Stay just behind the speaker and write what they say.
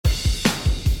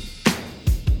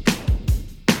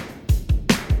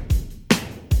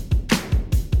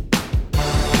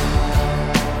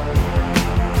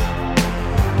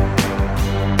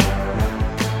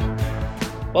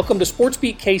Welcome to Sports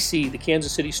Beat KC, the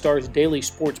Kansas City Star's daily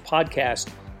sports podcast.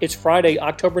 It's Friday,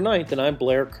 October 9th, and I'm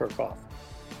Blair Kirchhoff.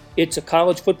 It's a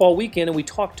college football weekend, and we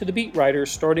talk to the beat writers,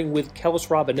 starting with Kellis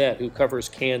Robinett, who covers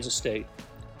Kansas State.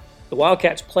 The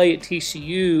Wildcats play at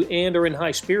TCU and are in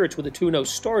high spirits with a 2-0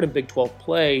 start in Big 12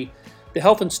 play. The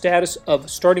health and status of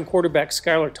starting quarterback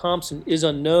Skylar Thompson is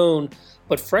unknown,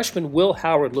 but freshman Will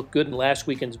Howard looked good in last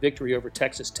weekend's victory over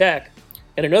Texas Tech.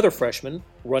 And another freshman,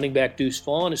 running back Deuce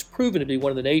Vaughn, is proven to be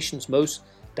one of the nation's most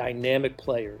dynamic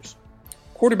players.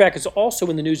 Quarterback is also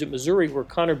in the news at Missouri, where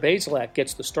Connor Bazelak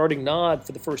gets the starting nod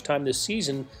for the first time this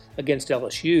season against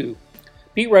LSU.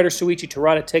 Beat writer Soichi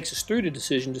Terada takes us through the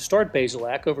decision to start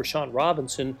Bazelak over Sean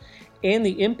Robinson and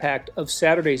the impact of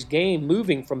Saturday's game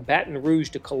moving from Baton Rouge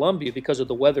to Columbia because of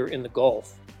the weather in the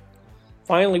Gulf.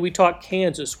 Finally, we talk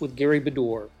Kansas with Gary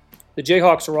Bedore. The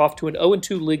Jayhawks are off to an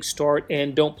 0-2 league start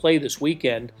and don't play this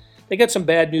weekend. They got some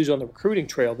bad news on the recruiting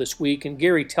trail this week, and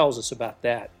Gary tells us about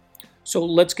that. So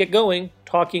let's get going,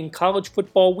 talking college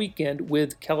football weekend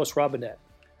with Kellis Robinett.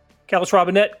 Kellis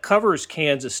Robinett covers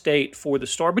Kansas State for the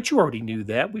Star, but you already knew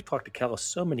that. We've talked to Kellis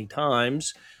so many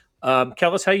times.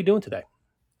 Kellis, how you doing today?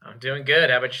 I'm doing good.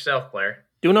 How about yourself, Blair?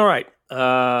 Doing all right.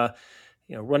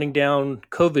 Running down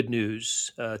COVID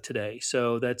news today,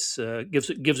 so that's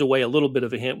gives away a little bit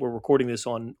of a hint. We're recording this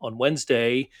on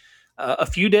Wednesday, a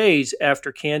few days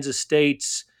after Kansas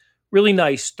State's really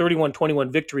nice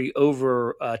 31-21 victory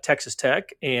over Texas Tech,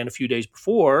 and a few days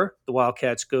before the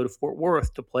Wildcats go to Fort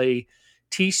Worth to play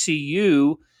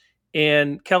TCU.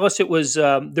 And Kellis, it was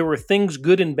there were things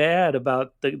good and bad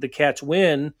about the Cats'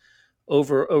 win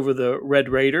over the Red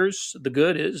Raiders. The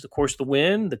good is, of course, the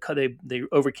win. They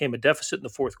overcame a deficit in the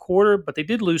fourth quarter, but they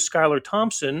did lose Skylar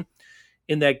Thompson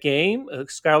in that game.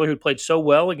 Skylar, who played so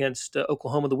well against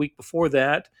Oklahoma the week before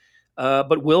that.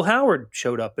 But Will Howard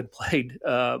showed up and played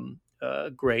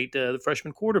great, the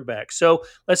freshman quarterback. So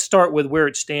let's start with where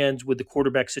it stands with the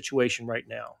quarterback situation right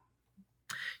now.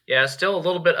 Yeah, still a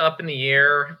little bit up in the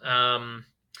air.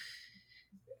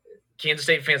 Kansas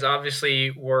State fans obviously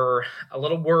were a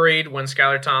little worried when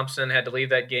Skylar Thompson had to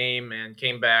leave that game and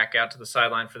came back out to the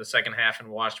sideline for the second half and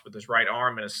watched with his right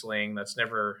arm in a sling. That's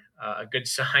never a good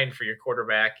sign for your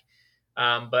quarterback.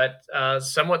 But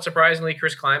somewhat surprisingly,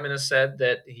 Chris Klieman has said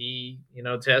that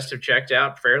tests have checked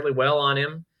out fairly well on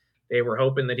him. They were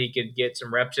hoping that he could get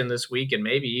some reps in this week and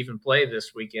maybe even play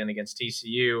this weekend against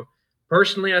TCU.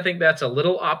 Personally, I think that's a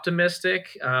little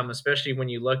optimistic, especially when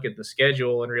you look at the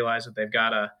schedule and realize that they've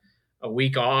got a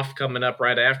week off coming up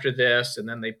right after this, and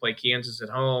then they play Kansas at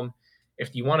home.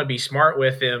 If you want to be smart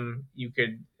with him, you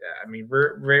could,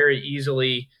 very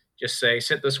easily just say,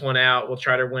 sit this one out. We'll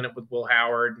try to win it with Will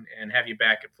Howard and have you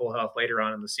back at full health later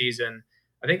on in the season.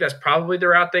 I think that's probably the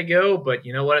route they go, but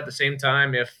you know what? At the same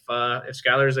time, if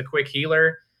Skylar is a quick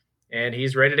healer and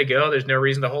he's ready to go, there's no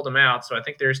reason to hold him out. So I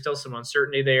think there's still some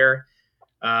uncertainty there.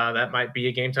 That might be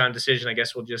a game time decision. I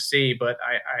guess we'll just see. But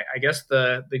I guess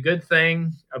the good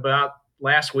thing about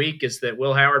last week is that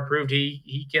Will Howard proved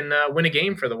he can win a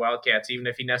game for the Wildcats, even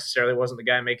if he necessarily wasn't the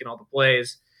guy making all the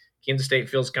plays. Kansas State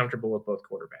feels comfortable with both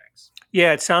quarterbacks.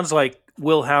 Yeah, it sounds like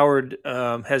Will Howard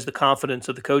has the confidence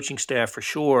of the coaching staff for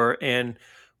sure. And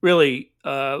really,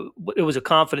 it was a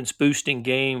confidence-boosting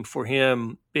game for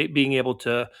him, being able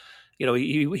to –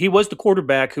 he was the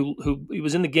quarterback who he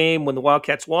was in the game when the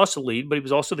Wildcats lost the lead, but he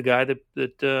was also the guy that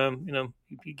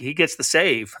he gets the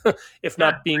save, if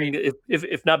not being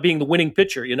the winning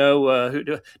pitcher.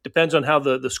 Who depends on how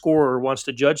the scorer wants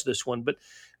to judge this one. But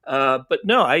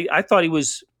no, I thought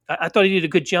he did a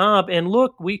good job. And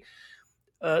look,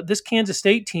 this Kansas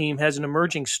State team has an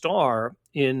emerging star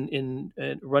in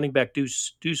running back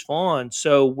Deuce Vaughn.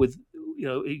 So with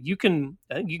you can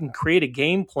create a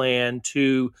game plan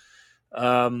to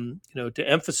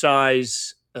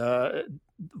emphasize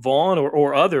Vaughn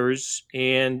or others,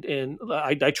 and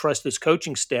I trust this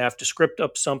coaching staff to script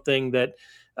up something that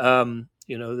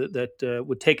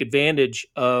would take advantage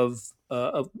of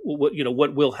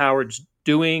what Will Howard's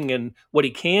doing and what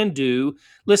he can do.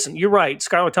 Listen, you're right.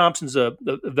 Skylar Thompson's a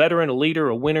veteran, a leader,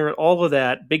 a winner, all of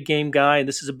that, big game guy, and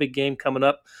this is a big game coming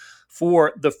up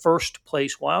for the first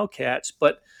place Wildcats,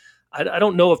 but I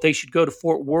don't know if they should go to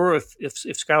Fort Worth if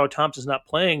Skylar Thompson's not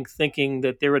playing, thinking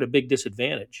that they're at a big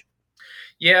disadvantage.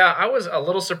 Yeah, I was a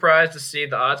little surprised to see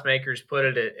the odds makers put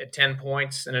it at 10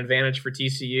 points, an advantage for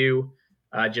TCU,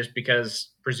 just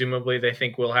because presumably they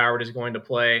think Will Howard is going to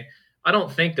play. I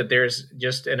don't think that there's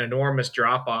just an enormous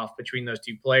drop-off between those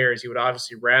two players. You would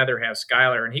obviously rather have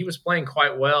Skylar, and he was playing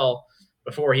quite well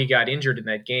before he got injured in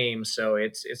that game, so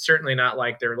it's certainly not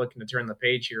like they're looking to turn the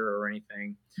page here or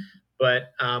anything.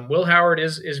 But Will Howard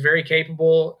is very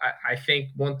capable. I think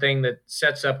one thing that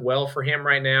sets up well for him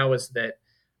right now is that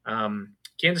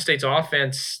Kansas State's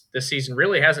offense this season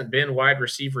really hasn't been wide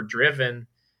receiver driven.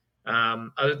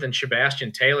 Other than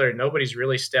Sebastian Taylor, nobody's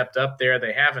really stepped up there.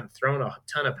 They haven't thrown a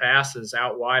ton of passes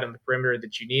out wide on the perimeter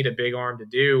that you need a big arm to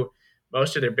do.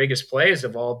 Most of their biggest plays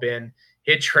have all been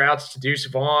hitch routes to Deuce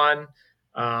Vaughn,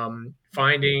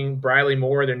 finding Briley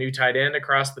Moore, their new tight end,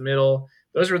 across the middle.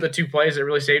 Those were the two plays that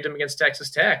really saved him against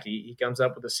Texas Tech. He comes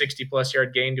up with a 60-plus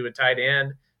yard gain to a tight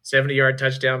end, 70-yard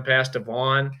touchdown pass to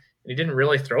Vaughn, and he didn't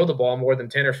really throw the ball more than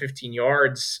 10 or 15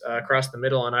 yards across the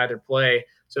middle on either play.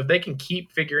 So if they can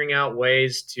keep figuring out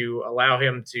ways to allow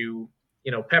him to,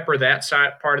 pepper that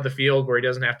side part of the field where he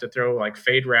doesn't have to throw like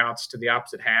fade routes to the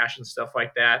opposite hash and stuff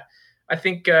like that, I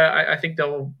think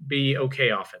they'll be okay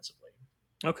offensively.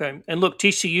 Okay, and look,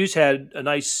 TCU's had a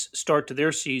nice start to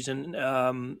their season.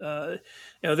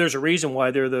 There's a reason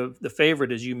why they're the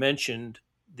favorite, as you mentioned.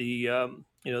 The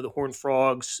Horned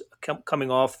Frogs coming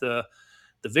off the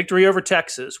victory over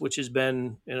Texas, which has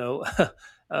been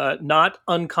not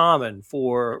uncommon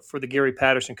for the Gary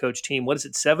Patterson coach team. What is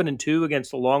it, 7-2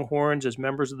 against the Longhorns as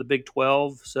members of the Big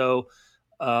 12? So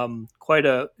quite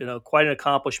an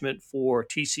accomplishment for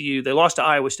TCU. They lost to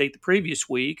Iowa State the previous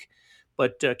week,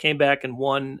 but came back and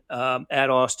won at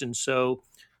Austin. So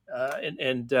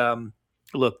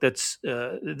look, that's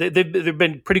they've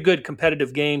been pretty good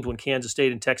competitive games when Kansas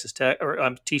State and Texas Tech or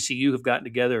TCU have gotten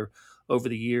together over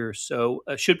the years. So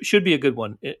should be a good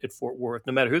one at Fort Worth,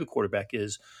 no matter who the quarterback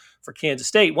is for Kansas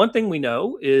State. One thing we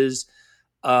know is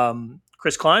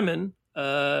Chris Kleiman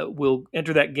will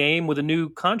enter that game with a new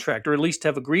contract, or at least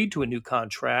have agreed to a new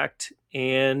contract.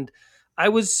 And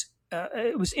it was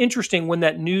interesting when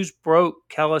that news broke,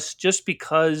 Kellis, just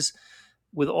because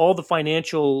with all the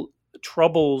financial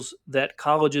troubles that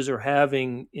colleges are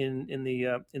having in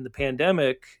the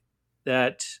pandemic,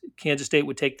 that Kansas State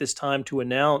would take this time to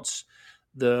announce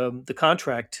the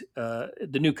contract,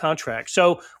 the new contract.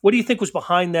 So what do you think was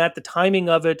behind that, the timing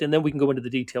of it, and then we can go into the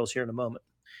details here in a moment.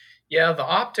 Yeah, the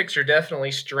optics are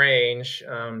definitely strange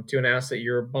to announce that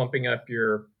you're bumping up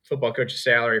your football coach's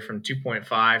salary from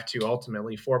 $2.5 to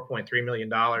ultimately $4.3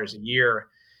 million a year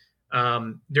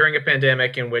during a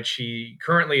pandemic in which he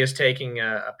currently is taking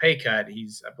a pay cut.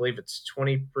 I believe it's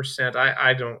 20%.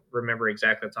 I don't remember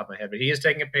exactly off the top of my head, but he is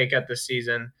taking a pay cut this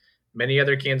season. Many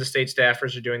other Kansas State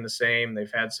staffers are doing the same.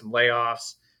 They've had some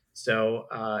layoffs. So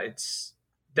it's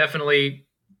definitely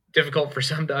difficult for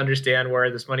some to understand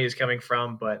where this money is coming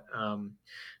from. But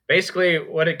basically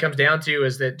what it comes down to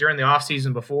is that during the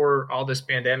offseason, before all this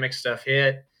pandemic stuff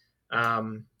hit,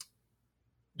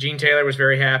 Gene Taylor was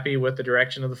very happy with the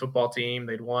direction of the football team.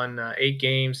 They'd won 8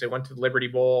 games. They went to the Liberty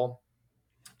Bowl.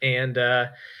 And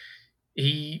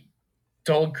he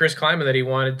told Chris Kleiman that he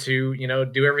wanted to,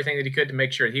 do everything that he could to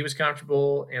make sure he was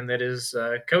comfortable and that his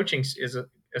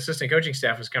assistant coaching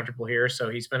staff was comfortable here. So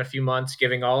he spent a few months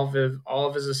giving all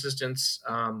of his assistants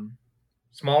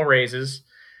small raises,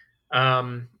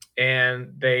 and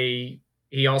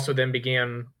he also then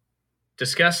began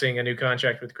discussing a new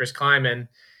contract with Chris Kleiman.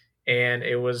 And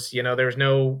it was, there was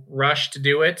no rush to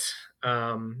do it,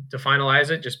 to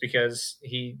finalize it, just because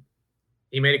he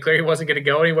made it clear he wasn't going to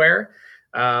go anywhere.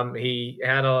 He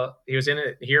was in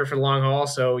it here for the long haul.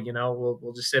 So,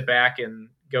 we'll just sit back and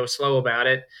go slow about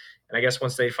it. And I guess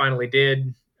once they finally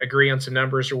did agree on some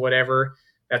numbers or whatever,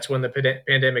 that's when the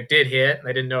pandemic did hit. And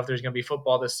they didn't know if there's going to be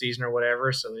football this season or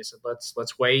whatever. So they said,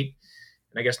 let's wait.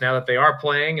 And I guess now that they are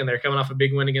playing and they're coming off a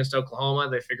big win against Oklahoma,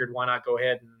 they figured why not go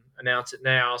ahead and announce it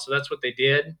now. So that's what they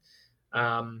did.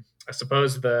 I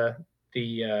suppose the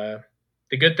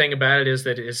good thing about it is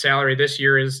that his salary this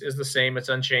year is the same. It's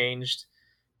unchanged.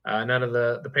 None of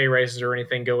the pay raises or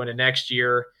anything go into next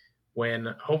year,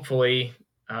 when hopefully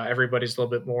everybody's a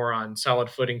little bit more on solid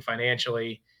footing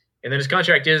financially. And then his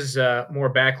contract is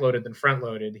more backloaded than front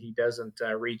loaded. He doesn't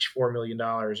reach $4 million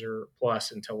or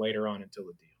plus until later on into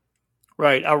the deal.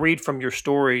 Right. I'll read from your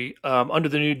story. Under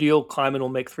the new deal, Kleiman will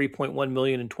make $3.1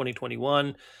 million in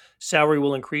 2021. Salary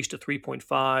will increase to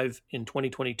 $3.5 in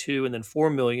 2022, and then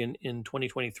 $4 million in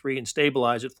 2023, and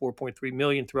stabilize at $4.3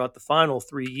 million throughout the final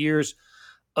 3 years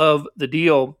of the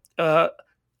deal.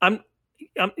 I'm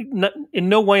not, in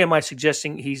no way am I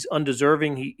suggesting he's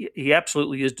undeserving. He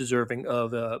absolutely is deserving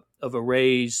of a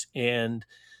raise, and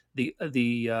the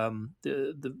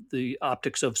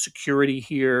optics of security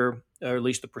here, or at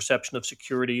least the perception of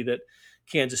security, that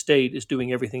Kansas State is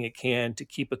doing everything it can to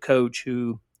keep a coach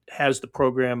who has the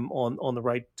program on the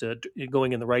right,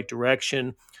 going in the right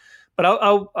direction. But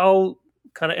I'll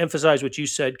kind of emphasize what you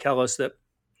said, Kellis, that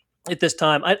at this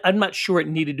time, I'm not sure it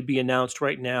needed to be announced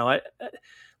right now.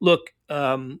 look,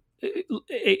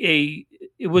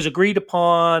 it was agreed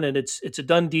upon, and it's a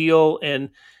done deal. And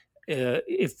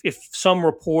if some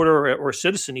reporter or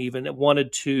citizen even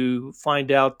wanted to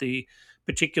find out the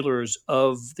particulars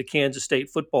of the Kansas State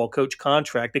football coach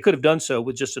contract, they could have done so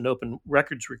with just an open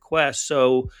records request.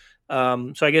 So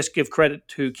I guess give credit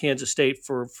to Kansas State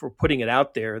for putting it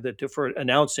out there, for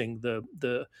announcing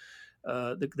the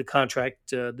contract,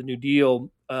 the new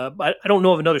deal. I don't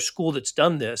know of another school that's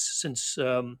done this since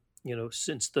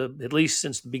at least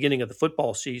since the beginning of the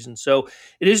football season. So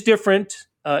it is different.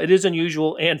 It is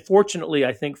unusual, and fortunately,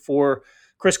 I think for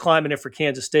Chris Kleiman and for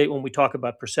Kansas State, when we talk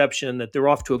about perception, that they're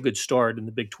off to a good start in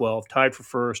the Big 12, tied for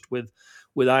first with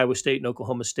Iowa State and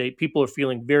Oklahoma State. People are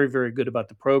feeling very, very good about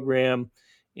the program,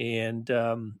 and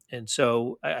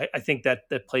so I think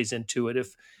that plays into it.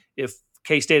 If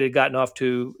K-State had gotten off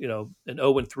to an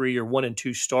 0-3 or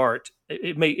 1-2 start,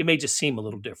 it may just seem a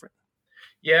little different.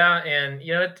 Yeah, and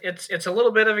it's a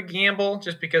little bit of a gamble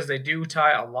just because they do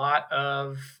tie a lot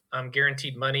of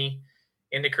guaranteed money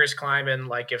into Chris Kleiman.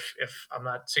 Like if I'm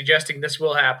not suggesting this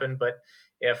will happen, but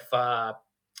if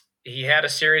he had a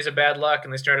series of bad luck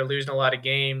and they started losing a lot of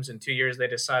games, in 2 years they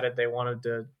decided they wanted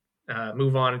to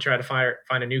move on and try to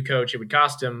find a new coach, it would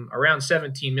cost him around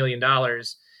 $17 million.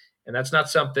 And that's not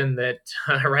something that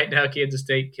right now Kansas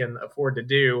State can afford to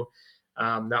do.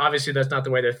 Now, obviously, that's not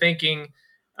the way they're thinking.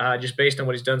 Just based on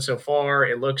what he's done so far,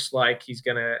 it looks like he's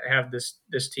going to have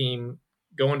this team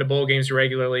going to bowl games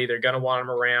regularly. They're going to want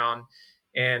him around.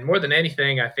 And more than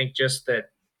anything, I think just that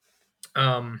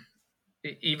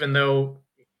even though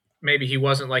maybe he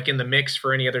wasn't like in the mix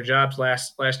for any other jobs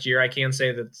last year, I can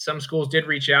say that some schools did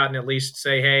reach out and at least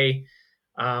say, hey,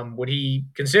 would he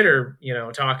consider,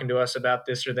 talking to us about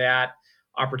this or that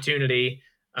opportunity?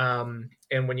 And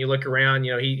when you look around,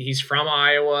 he's from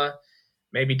Iowa.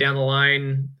 Maybe down the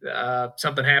line,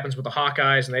 something happens with the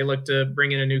Hawkeyes and they look to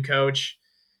bring in a new coach.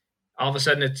 All of a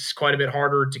sudden, it's quite a bit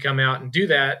harder to come out and do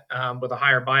that with a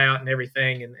higher buyout and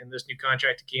everything and this new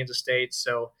contract to Kansas State.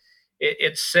 So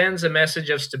it sends a message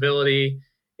of stability.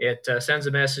 It sends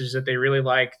a message that they really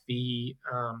like the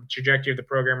trajectory of the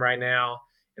program right now.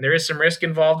 And there is some risk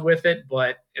involved with it,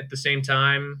 but at the same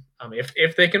time,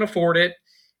 if they can afford it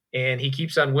and he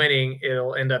keeps on winning,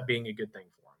 it'll end up being a good thing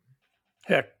for him.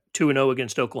 Heck, 2-0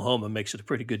 against Oklahoma makes it a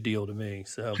pretty good deal to me.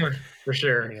 So for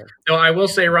sure. Yeah. No, I will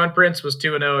say Ron Prince was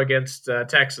 2-0 against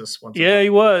Texas once. Yeah, he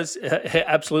was.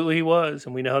 Absolutely, he was,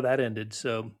 and we know how that ended.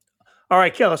 So, all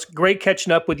right, Kellis, great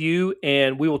catching up with you,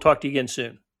 and we will talk to you again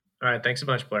soon. All right, thanks so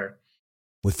much, Blair.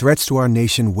 With threats to our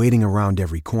nation waiting around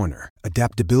every corner,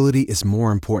 adaptability is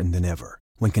more important than ever.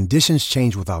 When conditions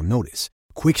change without notice,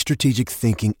 quick strategic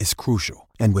thinking is crucial.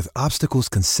 And with obstacles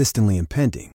consistently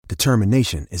impending,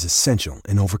 determination is essential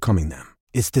in overcoming them.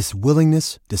 It's this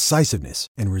willingness, decisiveness,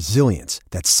 and resilience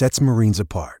that sets Marines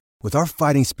apart. With our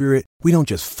fighting spirit, we don't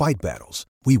just fight battles,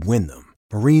 we win them.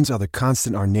 Marines are the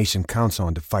constant our nation counts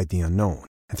on to fight the unknown.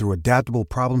 And through adaptable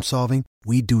problem solving,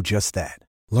 we do just that.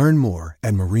 Learn more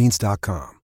at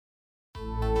marines.com.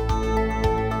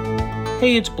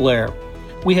 Hey, it's Blair.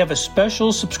 We have a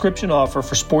special subscription offer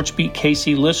for SportsBeat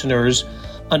KC listeners,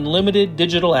 unlimited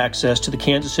digital access to the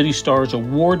Kansas City Star's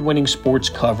award-winning sports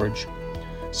coverage.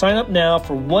 Sign up now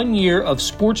for 1 year of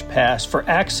Sports Pass for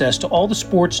access to all the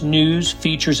sports news,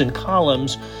 features, and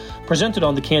columns presented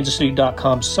on the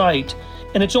kansascity.com site,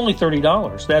 and it's only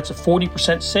 $30. That's a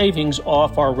 40% savings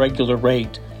off our regular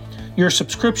rate. Your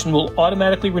subscription will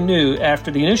automatically renew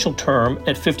after the initial term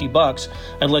at $50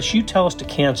 unless you tell us to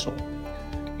cancel.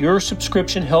 Your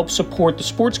subscription helps support the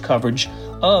sports coverage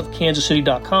of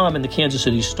kansascity.com and the Kansas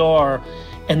City Star,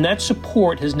 and that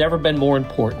support has never been more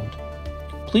important.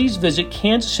 Please visit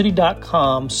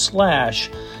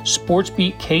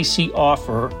kansascity.com/SportsBeatKC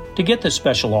offer to get this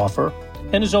special offer.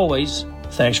 And as always,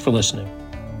 thanks for listening.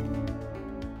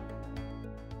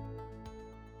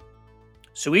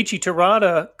 Soichi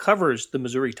Terada covers the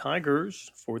Missouri Tigers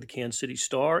for the Kansas City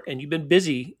Star, and you've been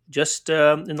busy just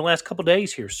in the last couple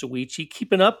days here, Soichi,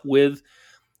 keeping up with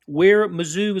where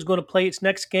Mizzou is going to play its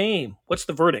next game. What's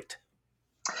the verdict?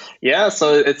 Yeah,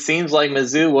 so it seems like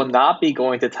Mizzou will not be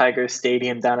going to Tiger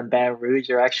Stadium down in Baton Rouge.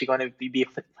 They're actually going to be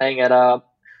playing at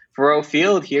Faurot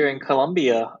Field here in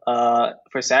Columbia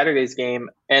for Saturday's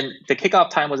game. And the kickoff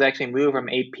time was actually moved from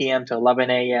 8 p.m. to 11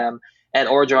 a.m., Ed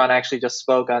Orgeron actually just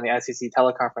spoke on the SEC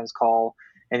teleconference call,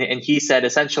 and he said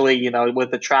essentially,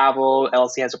 with the travel,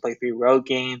 LSU has to play 3 road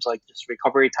games, like just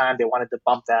recovery time. They wanted to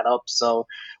bump that up. So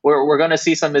we're going to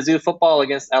see some Mizzou football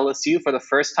against LSU for the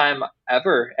first time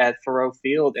ever at Faurot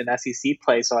Field in SEC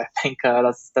play. So I think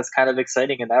that's kind of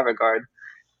exciting in that regard.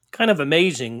 Kind of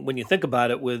amazing when you think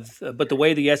about it but the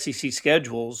way the SEC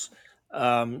schedules,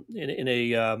 in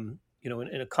a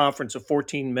in a conference of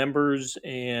 14 members,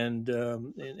 and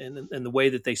the way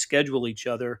that they schedule each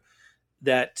other.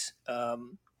 That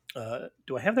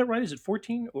do I have that right? Is it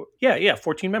 14? Or yeah,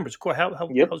 14 members. Of course,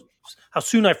 Yep. how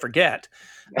soon I forget.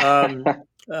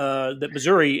 That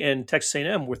Missouri and Texas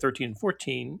A&M were 13 and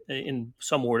 14 in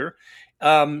some order,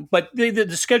 but the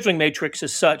scheduling matrix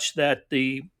is such that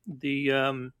the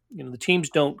teams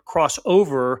don't cross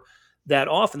over that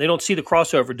often. They don't see the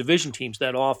crossover division teams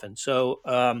that often. So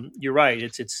you're right.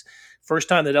 It's first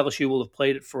time that LSU will have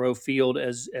played at Faurot Field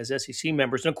as SEC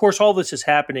members, and of course, all this is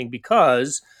happening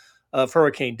because of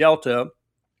Hurricane Delta.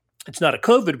 It's not a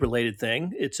COVID related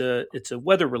thing. It's a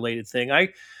weather related thing.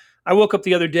 I woke up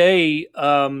the other day,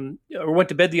 or went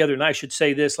to bed the other night, I should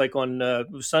say this, like on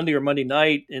Sunday or Monday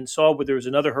night, and saw where there was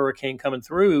another hurricane coming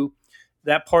through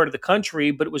that part of the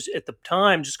country, but it was at the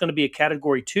time just going to be a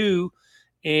Category 2,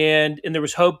 and there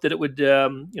was hope that it would,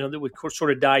 that would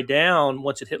sort of die down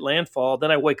once it hit landfall.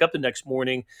 Then I wake up the next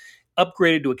morning,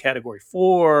 upgraded to a Category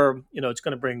 4. It's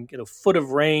going to bring foot of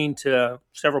rain to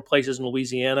several places in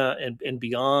Louisiana and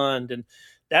beyond, and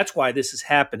that's why this is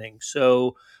happening.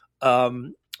 So.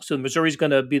 So Missouri's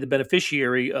going to be the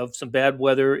beneficiary of some bad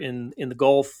weather in the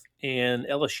Gulf, and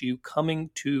LSU coming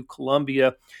to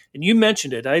Columbia. And you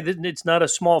mentioned it. It's not a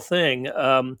small thing,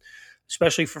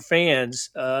 especially for fans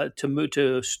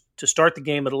to start the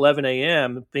game at 11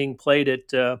 a.m. being played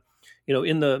at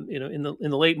in the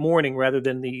late morning rather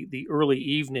than the early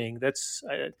evening. That's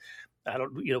I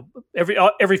don't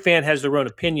every fan has their own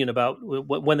opinion about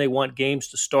when they want games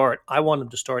to start. I want them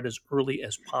to start as early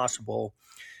as possible.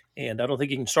 And I don't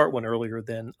think you can start one earlier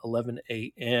than 11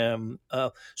 a.m.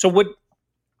 So what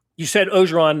you said,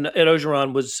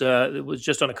 Ogeron was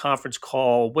just on a conference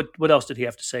call. What else did he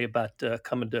have to say about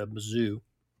coming to Mizzou?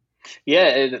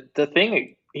 Yeah, the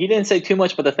thing, he didn't say too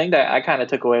much, but the thing that I kind of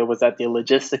took away was that the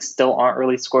logistics still aren't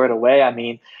really squared away. I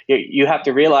mean, you have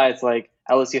to realize, like,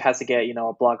 LSU has to get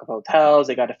a block of hotels.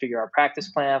 They got to figure out practice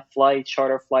plan, flights,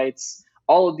 charter flights,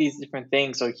 all of these different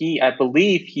things. So I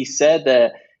believe he said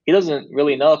that he doesn't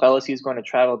really know if LSU is going to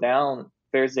travel down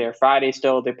Thursday or Friday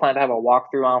still. They plan to have a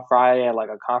walkthrough on Friday at like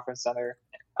a conference center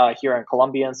here in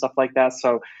Columbia and stuff like that.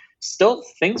 So still,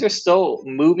 things are still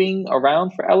moving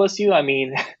around for LSU. I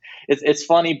mean, it's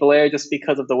funny, Blair, just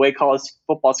because of the way college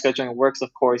football scheduling works,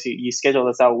 of course, you schedule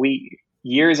this out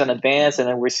years in advance, and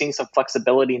then we're seeing some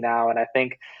flexibility now. And I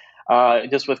think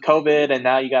just with COVID, and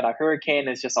now you got a hurricane,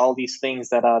 it's just all these things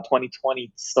that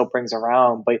 2020 still brings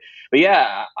around. But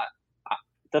yeah,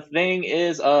 the thing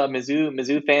is,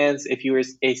 Mizzou fans, if you were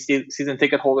a season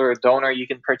ticket holder or donor, you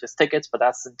can purchase tickets, but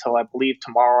that's until, I believe,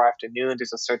 tomorrow afternoon.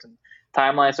 There's a certain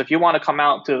timeline. So if you want to come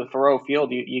out to Faurot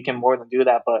Field, you can more than do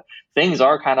that. But things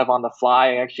are kind of on the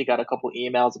fly. I actually got a couple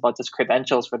emails about just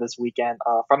credentials for this weekend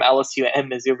from LSU and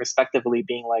Mizzou, respectively,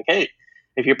 being like, hey,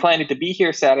 if you're planning to be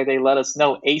here Saturday, let us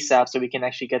know ASAP so we can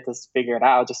actually get this figured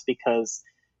out, just because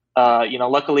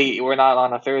luckily we're not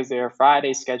on a Thursday or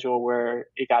Friday schedule where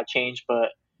it got changed, but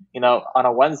on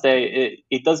a Wednesday,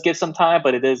 it does give some time,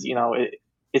 but it is,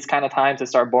 it's kind of time to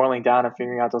start boiling down and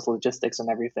figuring out those logistics and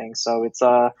everything. So it's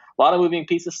a lot of moving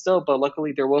pieces still, but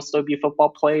luckily there will still be football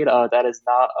played that is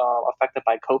not affected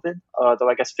by COVID. Though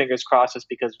I guess fingers crossed, just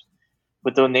because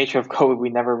with the nature of COVID, we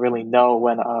never really know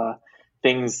when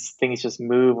things just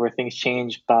move or things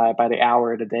change by the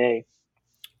hour or the day.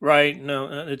 Right.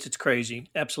 No, it's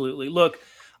crazy. Absolutely. Look,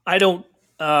 I don't.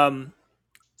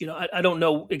 I don't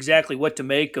know exactly what to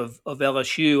make of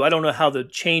LSU. I don't know how the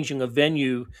changing of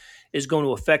venue is going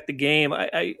to affect the game.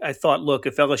 I thought, look,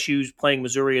 if LSU's playing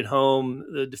Missouri at home,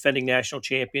 the defending national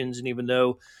champions, and even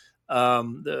though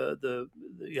the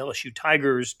LSU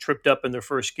Tigers tripped up in their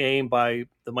first game by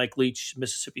the Mike Leach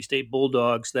Mississippi State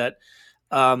Bulldogs, that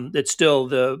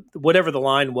still whatever the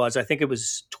line was, I think it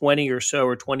was 20 or so,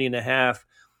 or 20 and a half.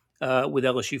 With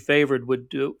LSU favored would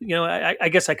do, I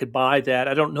guess I could buy that.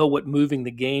 I don't know what moving the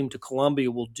game to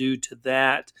Columbia will do to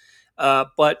that,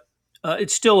 but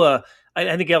it's still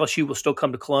I think LSU will still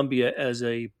come to Columbia as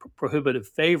a prohibitive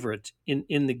favorite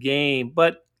in the game.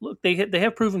 But look, they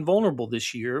have proven vulnerable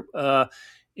this year,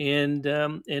 and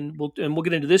we'll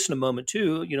get into this in a moment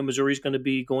too. Missouri's going to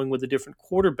be going with a different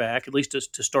quarterback, at least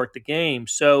to start the game.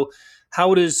 So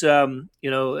how does I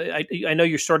know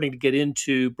you're starting to get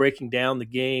into breaking down the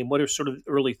game. What are sort of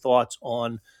early thoughts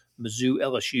on Mizzou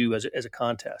LSU as a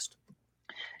contest?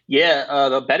 Yeah,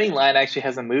 the betting line actually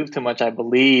hasn't moved too much, I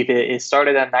believe. It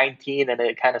started at 19 and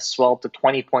it kind of swelled to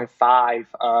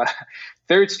 20.5.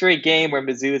 Third straight game where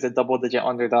Mizzou is a double-digit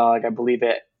underdog. I believe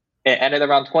it ended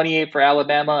around 28 for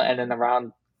Alabama and then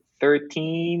around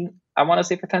 13, I want to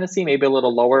say, for Tennessee, maybe a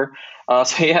little lower.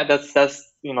 So yeah,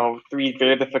 that's three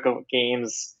very difficult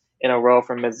games in a row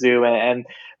for Mizzou, and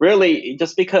really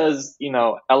just because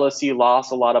LSU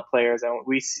lost a lot of players,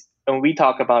 and we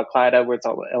talk about Clyde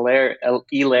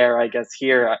Edwards-Helaire, I guess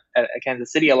here at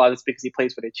Kansas City, a lot of it's because he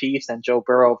plays for the Chiefs, and Joe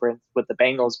Burrow with the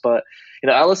Bengals. But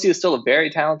LSU is still a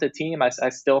very talented team. I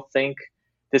still think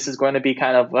this is going to be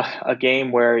kind of a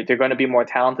game where they're going to be more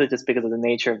talented just because of the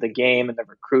nature of the game and the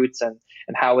recruits and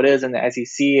how it is in the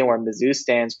SEC and where Mizzou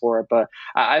stands for it. But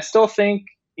I still think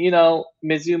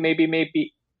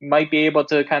Mizzou might be able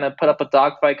to kind of put up a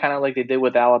dogfight, kind of like they did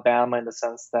with Alabama, in the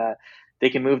sense that they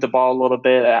can move the ball a little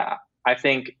bit. I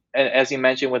think, as you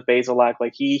mentioned with Bazelak,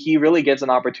 like he really gets an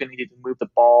opportunity to move the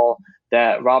ball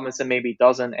that Robinson maybe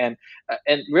doesn't. And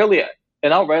really,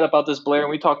 and I'll write about this, Blair,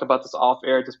 and we talked about this off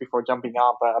air just before jumping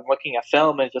on, but I'm looking at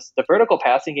film, and just the vertical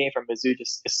passing game from Mizzou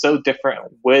just is so different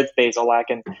with Bazelak.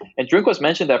 And Drinkwitz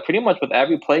mentioned that pretty much with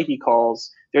every play he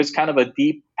calls, there's kind of a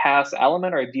deep pass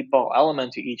element or a deep ball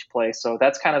element to each play. So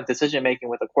that's kind of decision making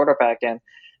with a quarterback. And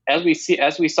as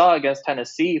we saw against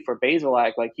Tennessee for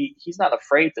Bazelak, like he's not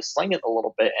afraid to sling it a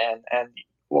little bit, and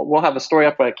we'll have a story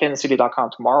up at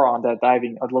kansascity.com tomorrow on that,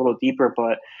 diving a little deeper.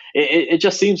 But it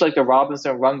just seems like the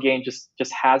Robinson run game just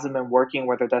hasn't been working,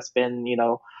 whether that's been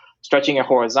stretching it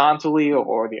horizontally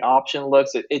or the option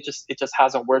looks. It just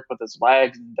hasn't worked with his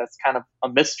legs, and that's kind of a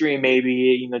mystery.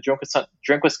 Maybe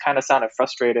Drinkwitz kind of sounded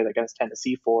frustrated against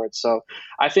Tennessee for it. So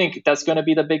I think that's going to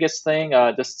be the biggest thing,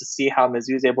 just to see how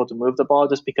Mizzou is able to move the ball.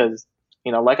 Just because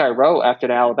like I wrote after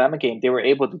the Alabama game, they were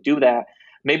able to do that.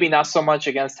 Maybe not so much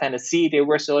against Tennessee, they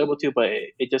were still able to, but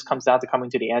it just comes down to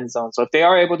coming to the end zone. So if they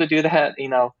are able to do that,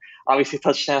 obviously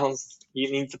touchdowns,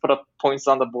 you need to put up points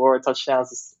on the board,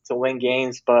 touchdowns to win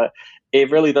games, but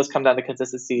it really does come down to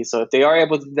consistency. So if they are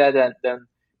able to do that, then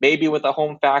maybe with the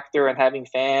home factor and having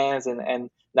fans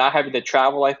and not having to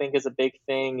travel, I think is a big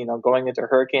thing. Going into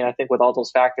Hurricane, I think with all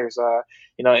those factors,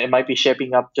 it might be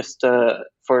shaping up just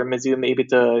for Mizzou maybe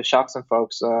to shock some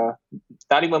folks.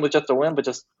 Not even with just a win, but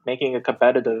just making it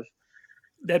competitive.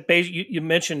 That you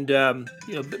mentioned,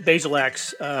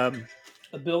 Bazelak's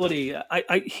ability.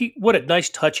 What a nice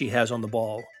touch he has on the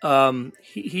ball.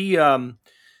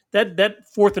 That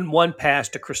 4th and 1 pass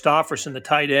to Christopherson, the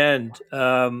tight end,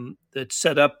 that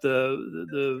set up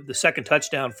the second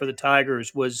touchdown for the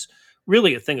Tigers, was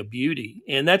really a thing of beauty,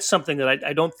 and that's something that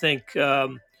I don't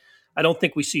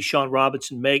think we see Sean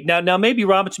Robinson make. Now maybe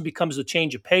Robinson becomes the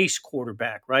change of pace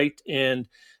quarterback, right? And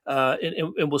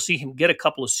we'll see him get a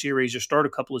couple of series or start a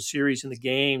couple of series in the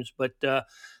games, but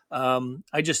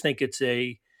I just think it's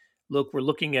we're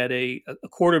looking at a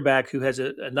quarterback who has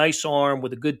a nice arm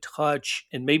with a good touch,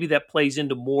 and maybe that plays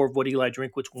into more of what Eli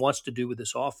Drinkwitz wants to do with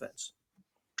this offense.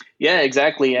 Yeah,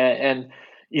 exactly. And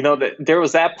there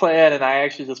was that play, and I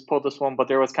actually just pulled this one, but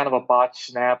there was kind of a botch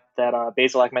snap that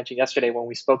Bazelak mentioned yesterday when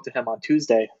we spoke to him on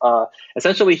Tuesday.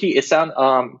 Essentially,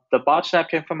 the botch snap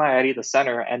came from Maedi, the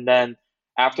center, and then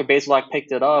after Bazelak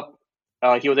picked it up,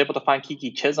 he was able to find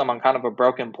Kiki Chisholm on kind of a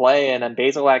broken play, and then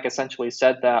Bazelak essentially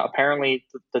said that apparently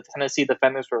the Tennessee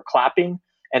defenders were clapping,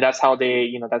 and that's how they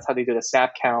do the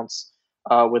snap counts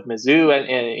with Mizzou,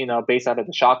 and based out of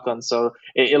the shotgun. So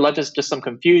it led to just some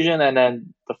confusion, and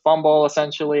then the fumble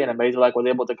essentially, and then Bazelak was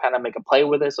able to kind of make a play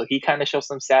with it. So he kind of showed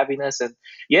some savviness, and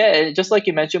just like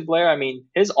you mentioned, Blair. I mean,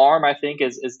 his arm I think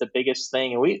is the biggest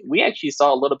thing, and we actually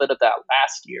saw a little bit of that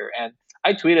last year. And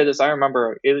I tweeted this. I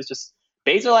remember it was just.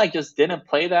 Bazelak just didn't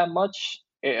play that much.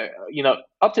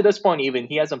 Up to this point, even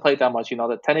he hasn't played that much.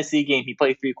 The Tennessee game, he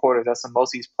played 3 quarters. That's the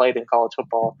most he's played in college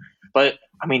football. But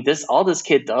I mean, all this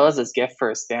kid does is get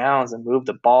first downs and move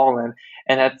the ball, and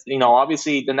that's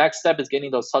obviously the next step is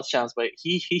getting those touchdowns. But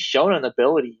he's shown an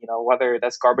ability, whether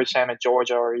that's garbage time at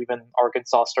Georgia or even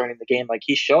Arkansas starting the game, like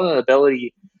he's shown an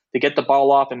ability to get the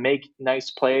ball off and make nice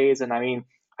plays. And I mean,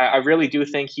 I really do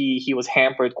think he was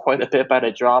hampered quite a bit by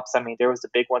the drops. I mean, there was the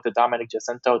big one to Dominic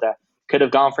Jacinto that could have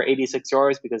gone for 86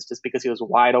 yards because he was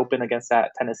wide open against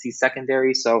that Tennessee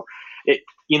secondary. So,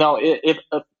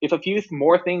 if a few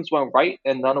more things went right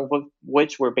and none of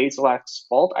which were Bazelak's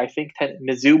fault, I think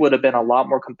Mizzou would have been a lot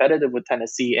more competitive with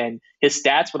Tennessee, and his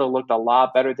stats would have looked a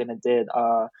lot better than it did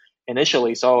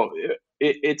initially. So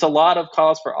it's a lot of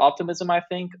cause for optimism, I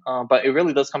think, but it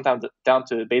really does come down to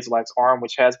Bazelak's arm,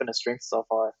 which has been a strength so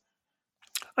far.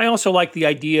 I also like the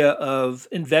idea of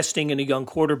investing in a young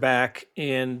quarterback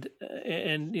and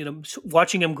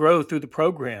watching him grow through the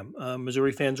program.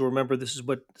 Missouri fans will remember this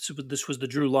was the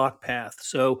Drew Lock path.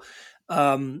 So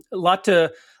a lot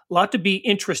to be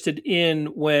interested in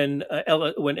when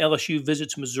LSU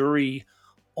visits Missouri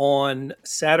on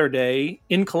Saturday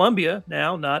in Columbia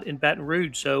now, not in Baton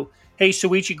Rouge. So, hey,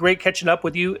 Soichi, great catching up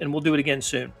with you, and we'll do it again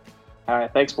soon. All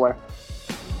right. Thanks, Blair.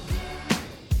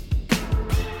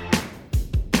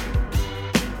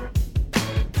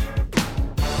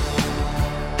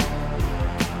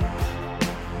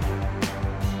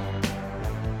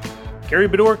 Gary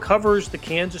Bedore covers the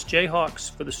Kansas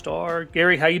Jayhawks for the Star.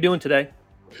 Gary, how you doing today?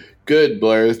 Good,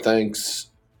 Blair.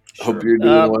 Thanks. Sure. Hope you're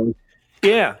doing well.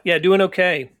 Yeah, doing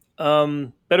okay.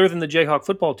 Better than the Jayhawk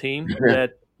football team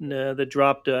that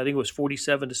dropped. I think it was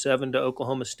 47-7 to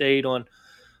Oklahoma State on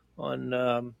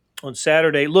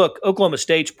Saturday. Look, Oklahoma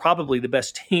State's probably the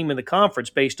best team in the conference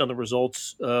based on the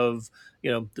results of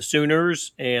the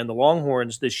Sooners and the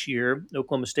Longhorns this year.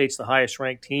 Oklahoma State's the highest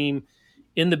ranked team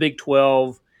in the Big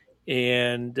 12,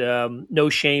 and no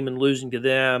shame in losing to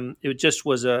them. It just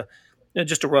was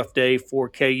just a rough day for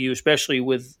KU, especially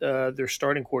with their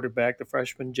starting quarterback, the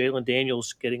freshman Jalen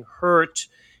Daniels, getting hurt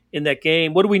in that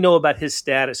game. What do we know about his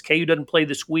status? KU doesn't play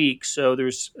this week, so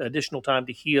there's additional time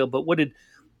to heal. But what do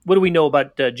we know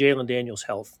about Jalen Daniels'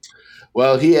 health?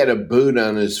 Well, he had a boot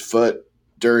on his foot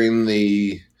during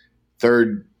the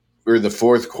third or the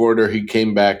fourth quarter. He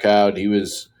came back out. He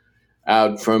was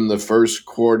out from the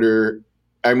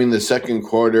the second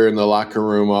quarter in the locker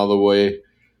room all the way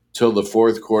till the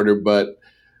fourth quarter. But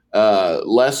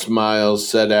Les Miles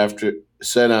said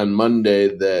on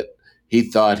Monday that he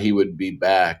thought he would be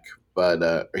back,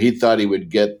 but he thought he would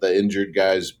get the injured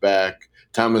guys back.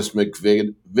 Thomas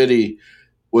McVitie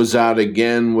was out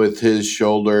again with his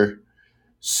shoulder.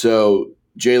 So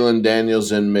Jalen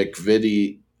Daniels and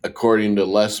McVitie, according to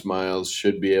Les Miles,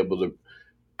 should be able to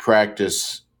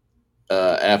practice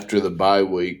after the bye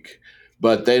week.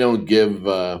 But they don't give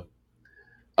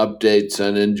updates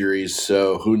on injuries,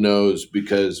 so who knows?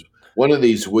 Because one of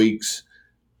these weeks,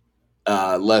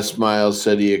 Les Miles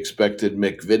said he expected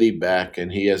McVitie back,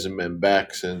 and he hasn't been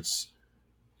back since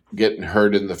getting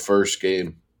hurt in the first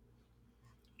game.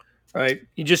 Right,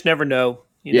 you just never know.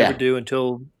 You never do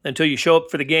until you show up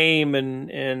for the game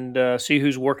and see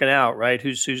who's working out. Right,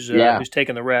 who's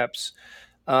taking the reps.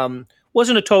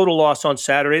 Wasn't a total loss on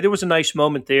Saturday. There was a nice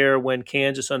moment there when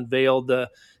Kansas unveiled the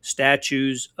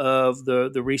statues of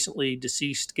the recently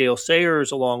deceased Gale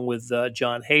Sayers, along with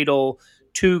John Hadel,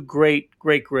 two great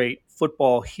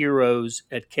football heroes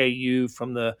at KU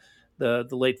from the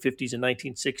late 50s and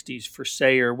 1960s for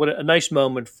Sayer. What a nice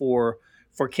moment for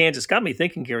Kansas. Got me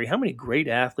thinking, Gary, how many great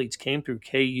athletes came through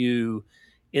KU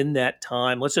in that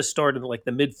time? Let's just start in like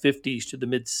the mid 50s to the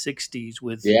mid 60s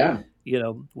with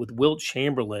with Wilt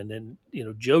Chamberlain, and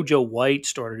JoJo White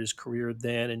started his career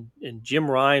then, and Jim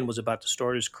Ryan was about to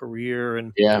start his career,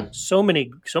 and so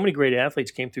many great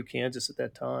athletes came through Kansas at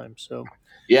that time. So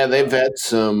they've had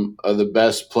some of the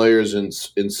best players in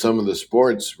some of the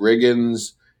sports.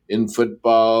 Riggins in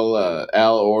football,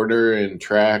 Al Order in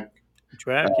track,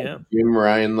 Jim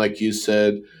Ryan, like you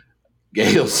said,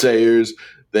 Gale Sayers.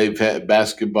 They've had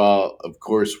basketball, of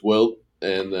course, Wilt,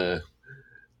 and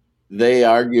they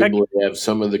arguably have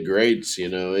some of the greats,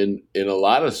 in a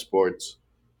lot of sports.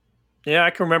 Yeah,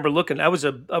 I can remember looking. I was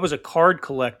a card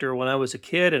collector when I was a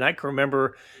kid, and I can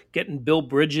remember getting Bill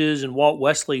Bridges and Walt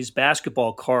Wesley's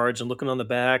basketball cards and looking on the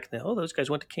back. And, those guys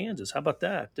went to Kansas. How about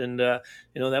that? And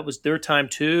that was their time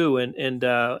too.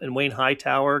 And Wayne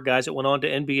Hightower, guys that went on to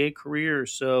NBA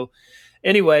careers. So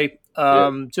anyway,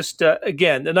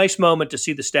 again, a nice moment to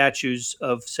see the statues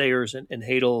of Sayers and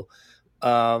Hadel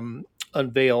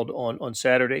unveiled on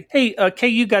Saturday. Hey,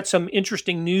 KU got some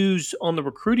interesting news on the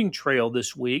recruiting trail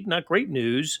this week. Not great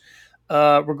news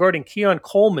regarding Keon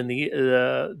Coleman,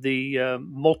 the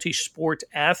multi-sport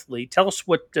athlete. Tell us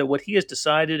what he has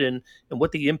decided and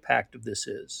what the impact of this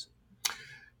is.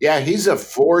 Yeah, he's a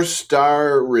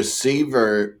 4-star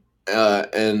receiver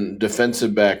and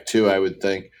defensive back too, I would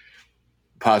think.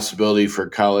 Possibility for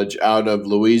college out of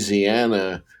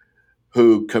Louisiana,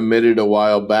 who committed a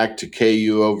while back to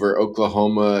KU over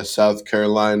Oklahoma, South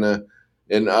Carolina,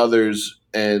 and others.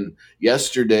 And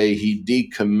yesterday he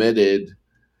decommitted,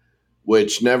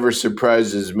 which never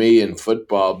surprises me in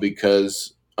football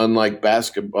because unlike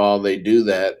basketball, they do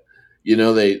that.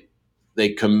 They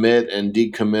commit and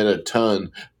decommit a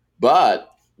ton. But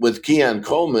with Keon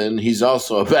Coleman, he's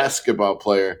also a basketball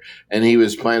player, and he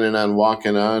was planning on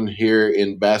walking on here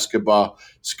in basketball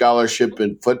scholarship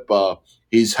and football.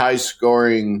 He's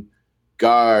high-scoring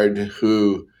guard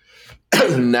who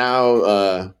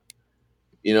now,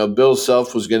 Bill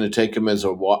Self was going to take him as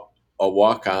a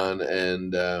walk-on,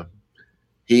 and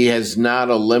he has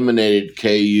not eliminated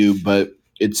KU, but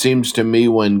it seems to me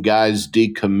when guys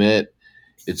decommit,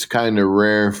 it's kind of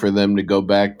rare for them to go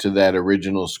back to that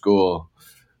original school.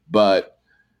 But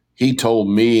he told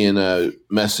me in a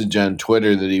message on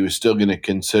Twitter that he was still going to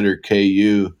consider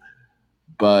KU.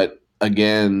 But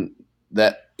again,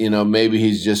 that, maybe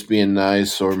he's just being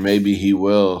nice or maybe he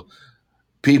will.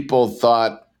 People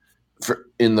thought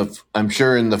I'm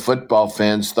sure in the football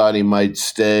fans thought he might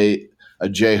stay a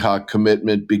Jayhawk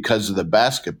commitment because of the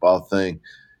basketball thing.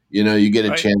 You know, you get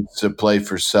a chance to play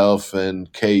for Self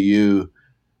and KU,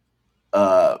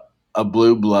 a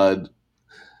blue blood.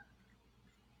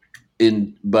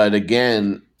 But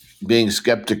again, being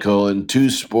skeptical, and two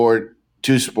sport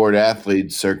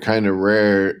athletes are kind of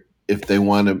rare if they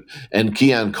want to. And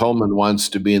Keon Coleman wants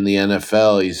to be in the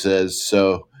NFL, he says.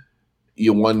 So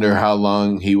you wonder how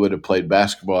long he would have played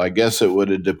basketball. I guess it would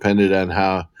have depended on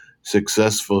how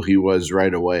successful he was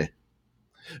right away.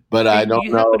 But I don't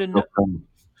know if he'll come.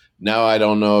 Now I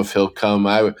don't know if he'll come.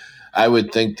 I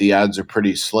would think the odds are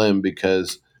pretty slim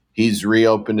because he's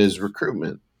reopened his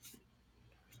recruitment.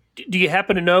 Do you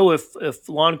happen to know if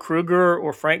Lon Kruger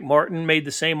or Frank Martin made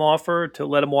the same offer to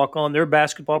let him walk on their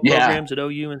basketball programs at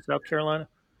OU in South Carolina?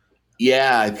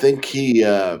 Yeah, I think he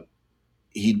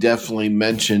definitely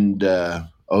mentioned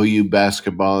OU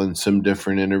basketball in some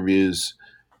different interviews,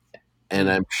 and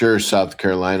I'm sure South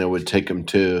Carolina would take him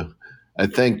too. I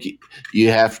think you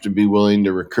have to be willing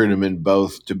to recruit him in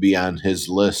both to be on his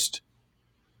list.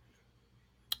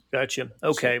 Gotcha.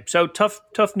 Okay, so tough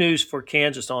news for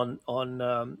Kansas on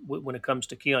when it comes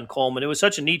to Keon Coleman. It was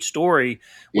such a neat story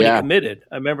when he committed.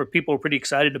 I remember people were pretty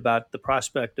excited about the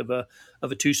prospect of a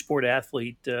two-sport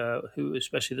athlete who,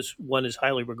 especially this one, is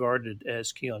highly regarded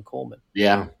as Keon Coleman.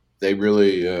 Yeah, they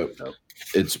really.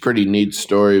 It's a pretty neat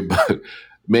story, but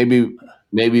maybe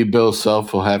Bill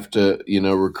Self will have to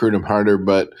recruit him harder.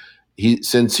 But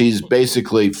since he's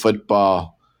basically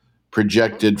football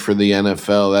projected for the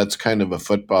NFL, that's kind of a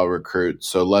football recruit.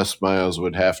 So Les Miles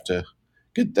would have to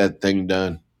get that thing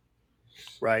done.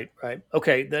 Right.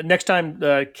 Okay, the next time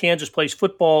Kansas plays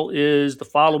football is the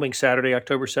following Saturday,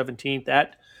 October 17th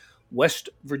at West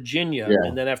Virginia. Yeah.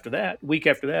 And then week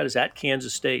after that is at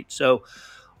Kansas State. So,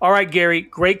 all right, Gary,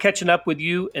 great catching up with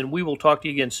you, and we will talk to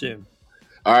you again soon.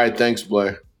 All right, thanks,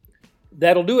 Blair.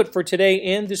 That'll do it for today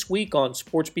and this week on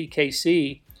Sports Beat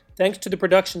KC. Thanks to the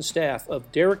production staff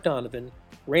of Derek Donovan,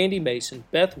 Randy Mason,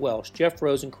 Beth Welsh, Jeff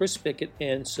Rosen, Chris Pickett,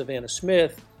 and Savannah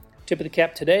Smith. Tip of the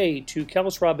cap today to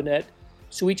Kellis Robinette,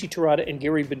 Suichi Terada, and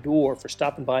Gary Bedore for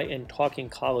stopping by and talking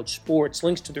college sports.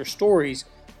 Links to their stories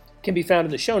can be found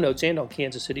in the show notes and on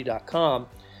kansascity.com.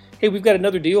 Hey, we've got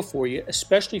another deal for you,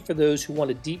 especially for those who want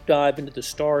to deep dive into the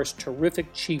Stars'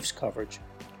 terrific Chiefs coverage.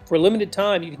 For a limited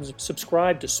time, you can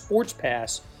subscribe to Sports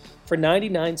Pass for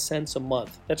 99 cents a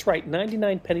month. That's right,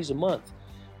 99 pennies a month.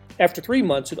 After 3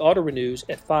 months, it auto-renews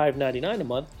at $5.99 a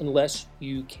month unless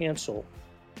you cancel.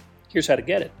 Here's how to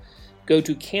get it. Go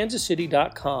to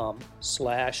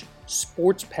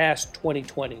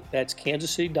kansascity.com/sportspass2020. That's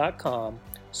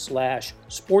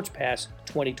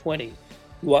kansascity.com/sportspass2020.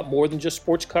 You want more than just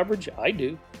sports coverage? I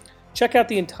do. Check out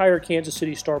the entire Kansas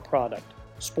City Star product.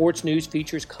 Sports news,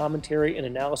 features, commentary, and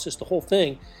analysis, the whole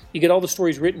thing. You get all the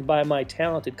stories written by my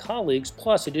talented colleagues,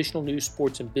 plus additional news,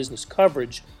 sports, and business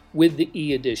coverage with the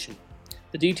e-edition.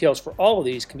 The details for all of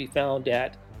these can be found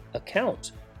at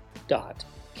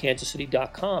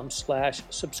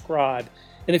account.kansascity.com/subscribe.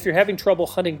 And if you're having trouble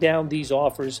hunting down these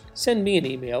offers, send me an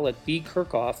email at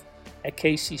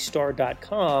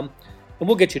bkirkhoff@kcstar.com, and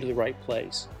we'll get you to the right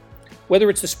place.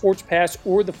 Whether it's the Sports Pass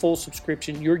or the full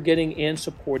subscription, you're getting and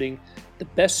supporting the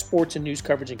best sports and news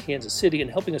coverage in Kansas City and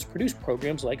helping us produce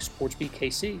programs like Sports Beat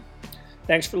KC.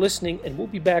 Thanks for listening, and we'll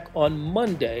be back on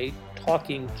Monday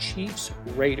talking Chiefs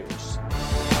Raiders.